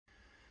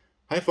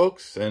Hi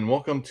folks, and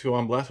welcome to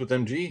On Blast with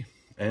MG.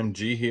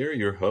 MG here,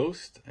 your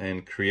host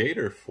and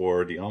creator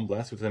for the On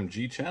Blast with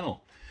MG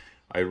channel.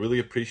 I really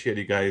appreciate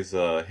you guys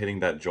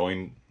hitting that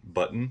join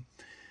button,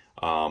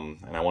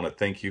 and I want to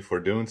thank you for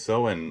doing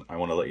so, and I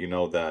want to let you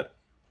know that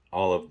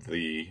all of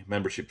the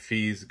membership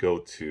fees go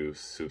to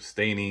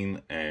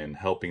sustaining and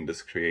helping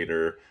this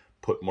creator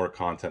put more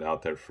content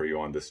out there for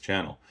you on this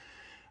channel.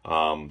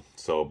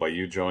 So by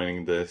you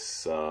joining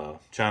this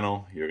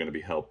channel, you're going to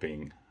be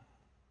helping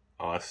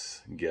us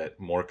get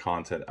more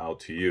content out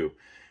to you.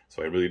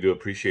 So I really do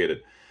appreciate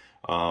it.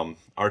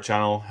 Our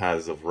channel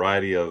has a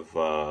variety of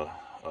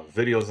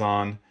videos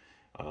on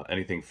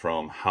anything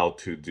from how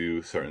to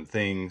do certain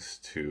things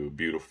to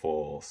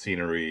beautiful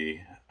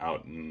scenery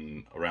out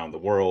and around the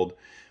world.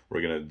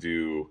 We're gonna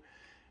do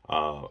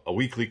a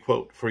weekly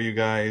quote for you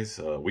guys,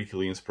 a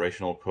weekly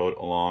inspirational quote,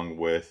 along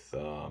with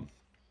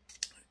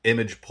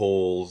image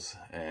polls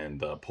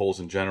and polls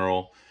in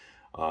general.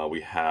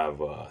 We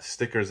have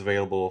stickers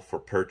available for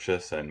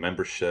purchase and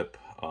membership,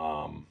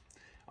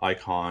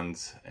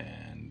 icons,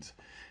 and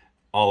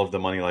all of the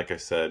money, like I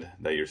said,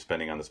 that you're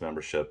spending on this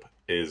membership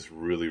is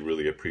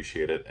really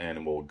appreciated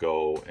and will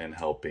go in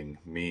helping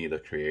me, the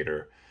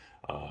creator,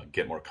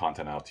 get more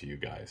content out to you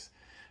guys.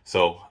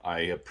 So I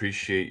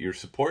appreciate your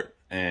support,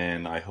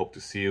 and I hope to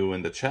see you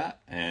in the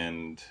chat,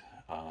 and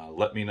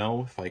let me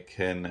know if I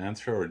can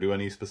answer or do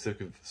any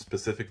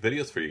specific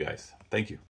videos for you guys. Thank you.